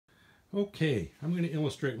Okay, I'm going to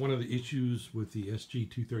illustrate one of the issues with the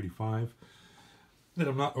SG-235 that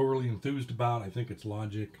I'm not overly enthused about. I think it's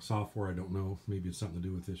logic, software, I don't know. Maybe it's something to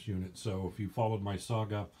do with this unit. So if you followed my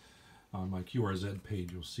saga on my QRZ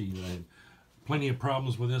page, you'll see that I had plenty of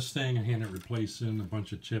problems with this thing. I had it replacing a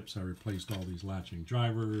bunch of chips. I replaced all these latching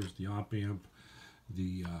drivers, the op amp,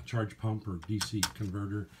 the charge pump or DC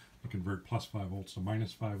converter to convert plus 5 volts to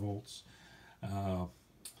minus 5 volts.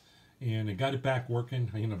 And I got it back working.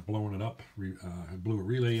 I ended up blowing it up. I blew a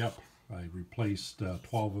relay up. I replaced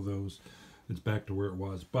 12 of those. It's back to where it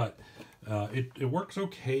was. But it works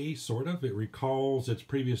okay, sort of. It recalls its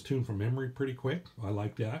previous tune from memory pretty quick. I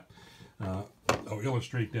like that. I'll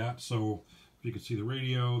illustrate that. So if you can see the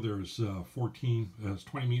radio, there's 20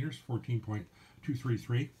 meters,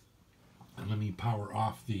 14.233. And let me power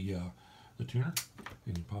off the tuner.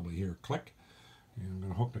 And you probably hear a click. And I'm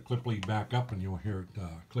going to hook the clip lead back up and you'll hear it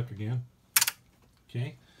click again.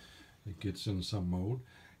 Okay, it gets in some mode.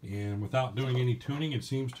 And without doing any tuning, it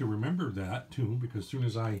seems to remember that tune, because as soon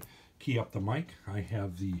as I key up the mic, I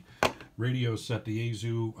have the radio set to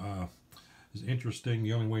Yaesu. It's interesting.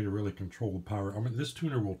 The only way to really control the power, I mean, this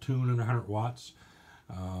tuner will tune at 100 watts.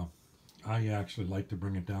 I actually like to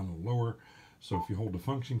bring it down a little lower. So if you hold the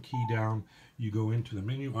function key down, you go into the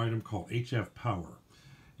menu item called HF Power.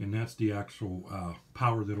 And that's the actual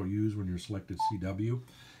power that it'll use when you're selected CW.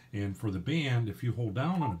 And for the band, if you hold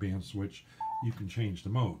down on a band switch, you can change the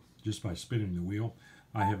mode just by spinning the wheel.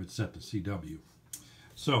 I have it set to CW.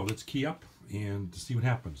 So let's key up and see what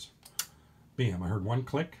happens. Bam, I heard one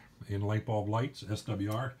click and light bulb lights,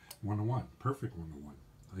 SWR, 1 to 1. Perfect 1 to 1.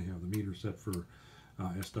 I have the meter set for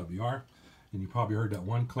SWR. And you probably heard that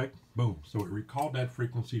one click, boom. So it recalled that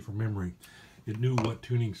frequency from memory. It knew what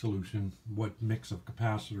tuning solution, what mix of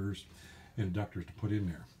capacitors and inductors to put in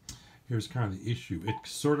there. Here's kind of the issue. It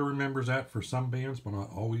sort of remembers that for some bands, but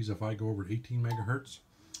not always. If I go over 18 megahertz,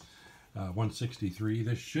 163,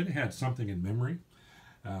 this should have had something in memory,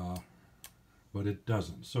 but it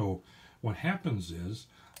doesn't. So what happens is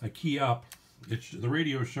I key up, the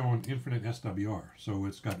radio is showing infinite SWR, so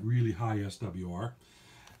it's got really high SWR.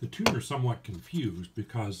 The tuner's somewhat confused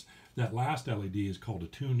because that last LED is called a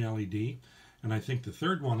tune LED. And I think the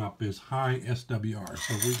third one up is high SWR.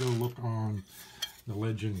 So we go look on the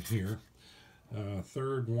legend here.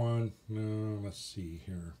 Third one, let's see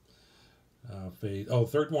here.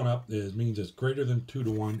 Third one up means it's greater than 2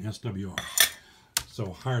 to 1 SWR.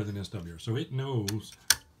 So higher than SWR. So it knows,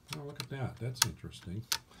 oh, look at that. That's interesting.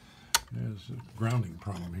 There's a grounding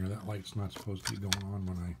problem here. That light's not supposed to be going on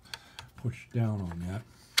when I push down on that.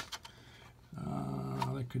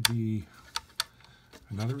 That could be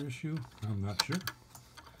another issue. I'm not sure.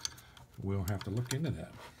 We'll have to look into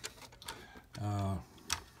that.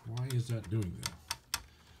 Why is that doing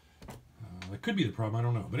that? That could be the problem. I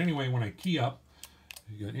don't know. But anyway, when I key up,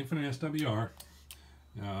 you got infinite SWR.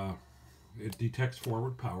 It detects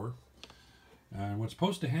forward power. And what's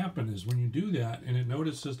supposed to happen is when you do that, and it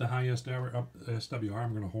notices the high SWR,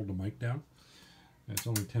 I'm going to hold the mic down. It's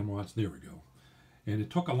only 10 watts. There we go. And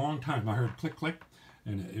it took a long time. I heard click, click.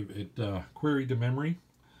 And it queried the memory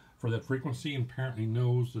for that frequency and apparently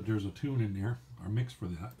knows that there's a tune in there, or mix for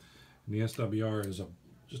that. And the SWR is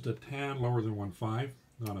just a tad lower than 1.5,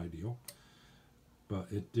 not ideal, but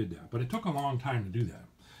it did that. But it took a long time to do that.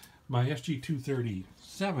 My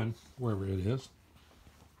SG-237, wherever it is,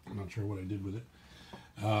 I'm not sure what I did with it,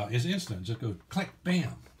 is instant. Just goes click,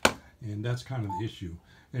 bam, and that's kind of the issue.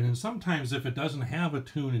 And then sometimes if it doesn't have a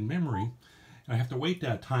tune in memory, I have to wait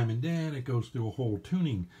that time, and then it goes through a whole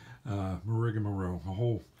tuning rigmarole, a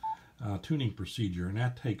whole tuning procedure, and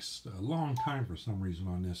that takes a long time for some reason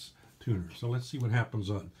on this tuner. So let's see what happens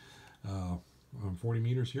on 40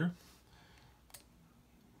 meters here.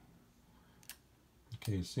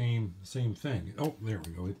 Okay, same thing. Oh, there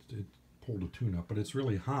we go. It pulled a tune up, but it's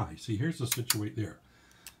really high. See, here's the situation there.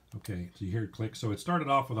 Okay, so you hear it click. So it started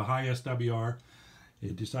off with a high SWR.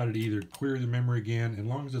 It decided to either query the memory again. As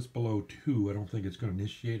long as it's below 2, I don't think it's going to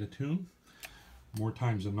initiate a tune. More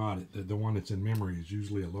times than not, the one that's in memory is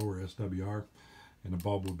usually a lower SWR, and the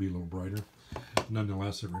bulb will be a little brighter.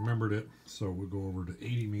 Nonetheless, it remembered it, so we'll go over to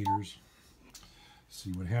 80 meters,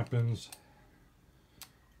 see what happens.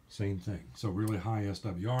 Same thing. So really high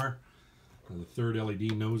SWR. The third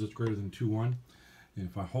LED knows it's greater than 2.1. And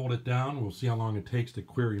if I hold it down, we'll see how long it takes to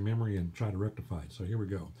query memory and try to rectify it. So here we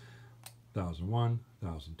go. 1001,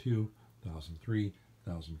 1002, 1003,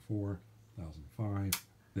 1004, 1005,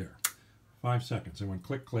 there. 5 seconds. And when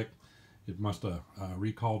click, click, it must have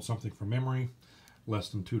recalled something from memory. Less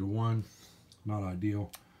than 2 to 1, not ideal.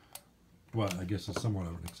 But I guess it's somewhat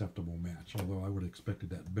of an acceptable match, although I would have expected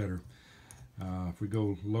that better. If we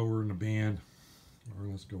go lower in the band, or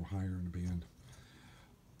let's go higher in the band.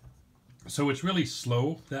 So it's really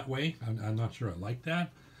slow that way. I'm not sure I like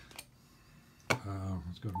that.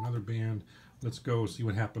 Let's go to another band. Let's go see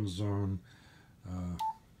what happens on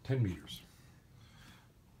 10 meters.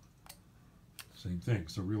 Same thing.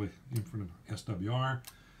 So really infinite SWR.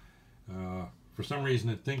 For some reason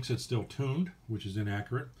it thinks it's still tuned, which is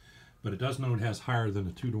inaccurate, but it does know it has higher than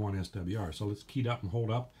a 2-to-1 SWR. So let's key it up and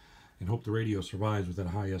hold up and hope the radio survives with that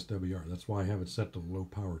high SWR. That's why I have it set to low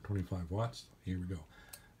power, 25 watts. Here we go.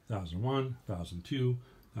 1001, 1002,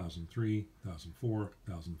 1003, 1004,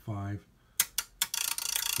 1005.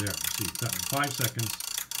 There, see, 5 seconds.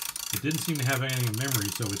 It didn't seem to have any in memory,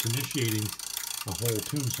 so it's initiating a whole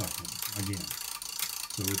tune cycle again.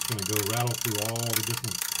 So it's going to go rattle through all the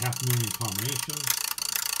different half-million combinations.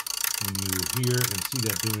 And you hear and see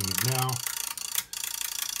that doing it now.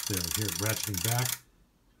 There, hear it ratcheting back.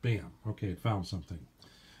 Bam. Okay, it found something.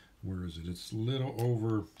 Where is it? It's a little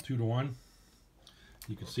over 2-to-1.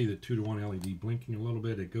 You can see the 2-to-1 LED blinking a little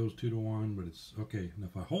bit. It goes 2-to-1, but it's okay. And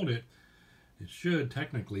if I hold it, it should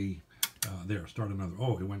technically, there, start another.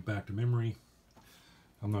 Oh, it went back to memory.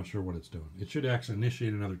 I'm not sure what it's doing. It should actually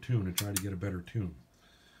initiate another tune and try to get a better tune.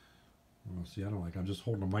 Well, see, I don't like, I'm just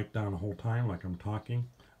holding the mic down the whole time like I'm talking.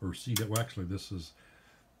 Or see that, well, actually, this is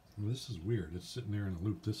weird. It's sitting there in a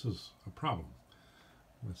loop. This is a problem.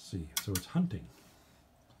 Let's see. So it's hunting.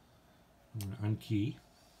 I'm going to unkey.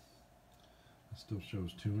 It still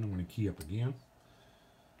shows tune. I'm going to key up again.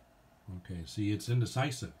 Okay, see, it's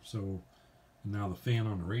indecisive. So now the fan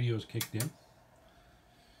on the radio is kicked in.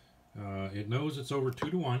 It knows it's over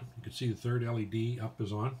 2-to-1. You can see the third LED up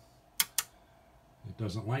is on. It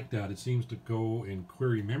doesn't like that. It seems to go and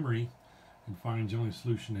query memory and finds the only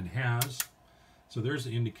solution it has. So there's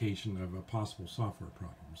an indication of a possible software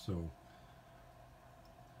problem. So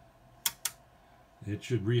it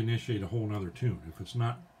should reinitiate a whole nother tune. If it's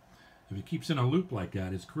not, if it keeps in a loop like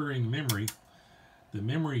that, it's querying memory. The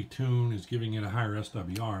memory tune is giving it a higher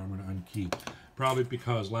SWR. I'm going to unkey. Probably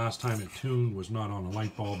because last time it tuned was not on a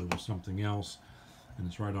light bulb, it was something else, and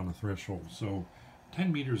it's right on the threshold. So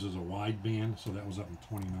 10 meters is a wide band, so that was up in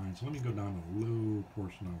 29. So let me go down to a low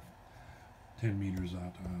portion of 10 meters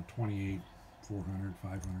at 28, 400,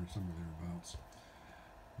 500, somewhere thereabouts.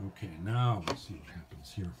 Okay, now let's see what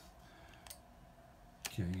happens here.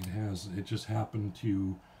 Okay, it just happened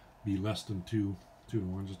to be less than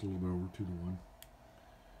 2-to-1, just a little bit over 2-to-1.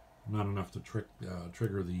 Not enough to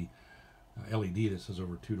trigger the LED that says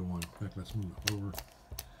over 2-to-1. In fact, let's move it lower.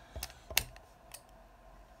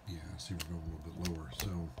 Yeah, see, we're going a little bit lower.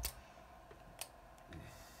 So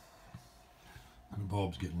the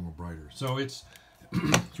bulb's getting a little brighter. So it's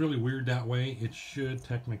it's really weird that way. It should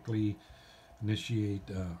technically initiate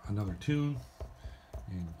another tune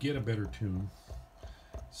and get a better tune.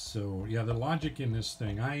 So yeah, the logic in this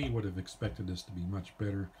thing, I would have expected this to be much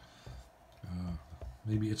better.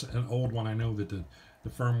 Maybe it's an old one. I know that the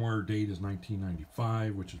firmware date is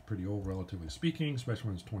 1995, which is pretty old, relatively speaking, especially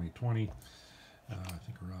when it's 2020. I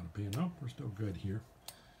think we're out of band. Oh, we're still good here.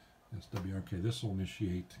 SWR. Okay, this will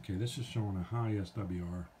initiate. Okay, this is showing a high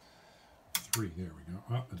SWR 3. There we go.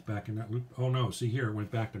 Oh, it's back in that loop. Oh no, see here, it went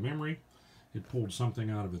back to memory. It pulled something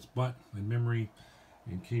out of its butt in memory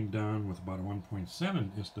and came down with about a 1.7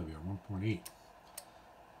 SWR, 1.8.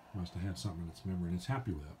 Must have had something in its memory, and it's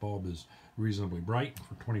happy with that. Bulb is reasonably bright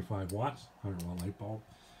for 25 watts, 100-watt light bulb.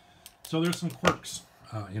 So there's some quirks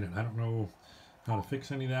in it. I don't know how to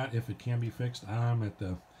fix any of that, if it can be fixed. I'm at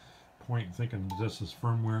the point thinking this is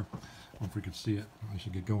firmware. I don't know if we can see it. I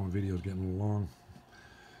should get going. Video's getting a little long.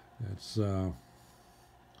 It's yeah,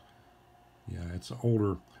 it's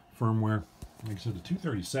older firmware. Like I said, the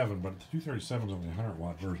 237, but the 237 is only a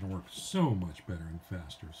 100-watt version. It works so much better and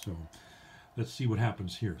faster. So let's see what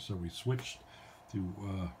happens here. So we switched to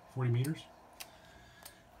 40 meters.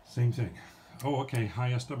 Same thing. Oh, okay,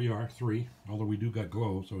 high SWR 3, although we do got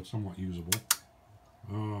glow, so it's somewhat usable.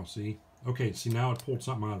 Oh, see. Okay, see, now it pulled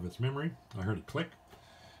something out of its memory. I heard it click.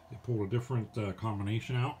 It pulled a different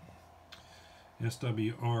combination out.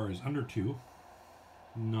 SWR is under 2.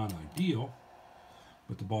 Not ideal,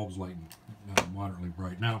 but the bulb's lighting moderately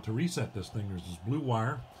bright. Now, to reset this thing, there's this blue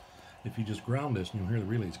wire. If you just ground this, you'll hear the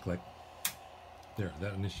relays click. There,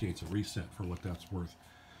 that initiates a reset for what that's worth.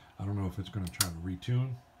 I don't know if it's going to try to retune.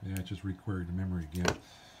 Yeah, it just requeried the memory again.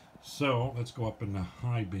 So let's go up in the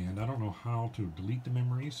high band. I don't know how to delete the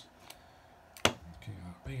memories. Okay,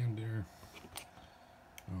 out of band there.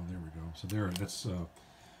 Oh, there we go. So there, that's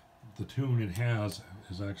the tune it has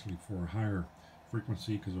is actually for a higher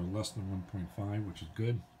frequency because they're less than 1.5, which is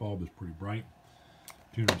good. Bulb is pretty bright.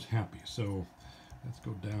 Tuner's happy. So Let's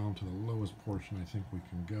go down to the lowest portion I think we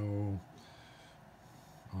can go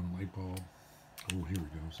on a light bulb. Oh, here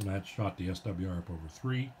we go. So that shot the SWR up over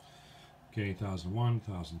 3. Okay, 1001,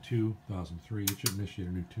 1002, 1003. It should initiate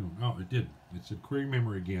a new tune. Oh, it didn't. It said query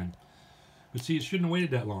memory again. But see, it shouldn't have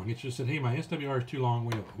waited that long. It just said, hey, my SWR is too long.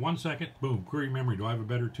 Wait 1 second. Boom, query memory. Do I have a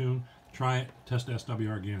better tune? Try it. Test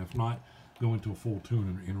SWR again. If not, go into a full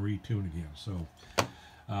tune and retune again. So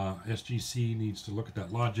SGC needs to look at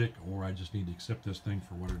that logic, or I just need to accept this thing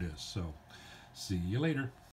for what it is. So see you later.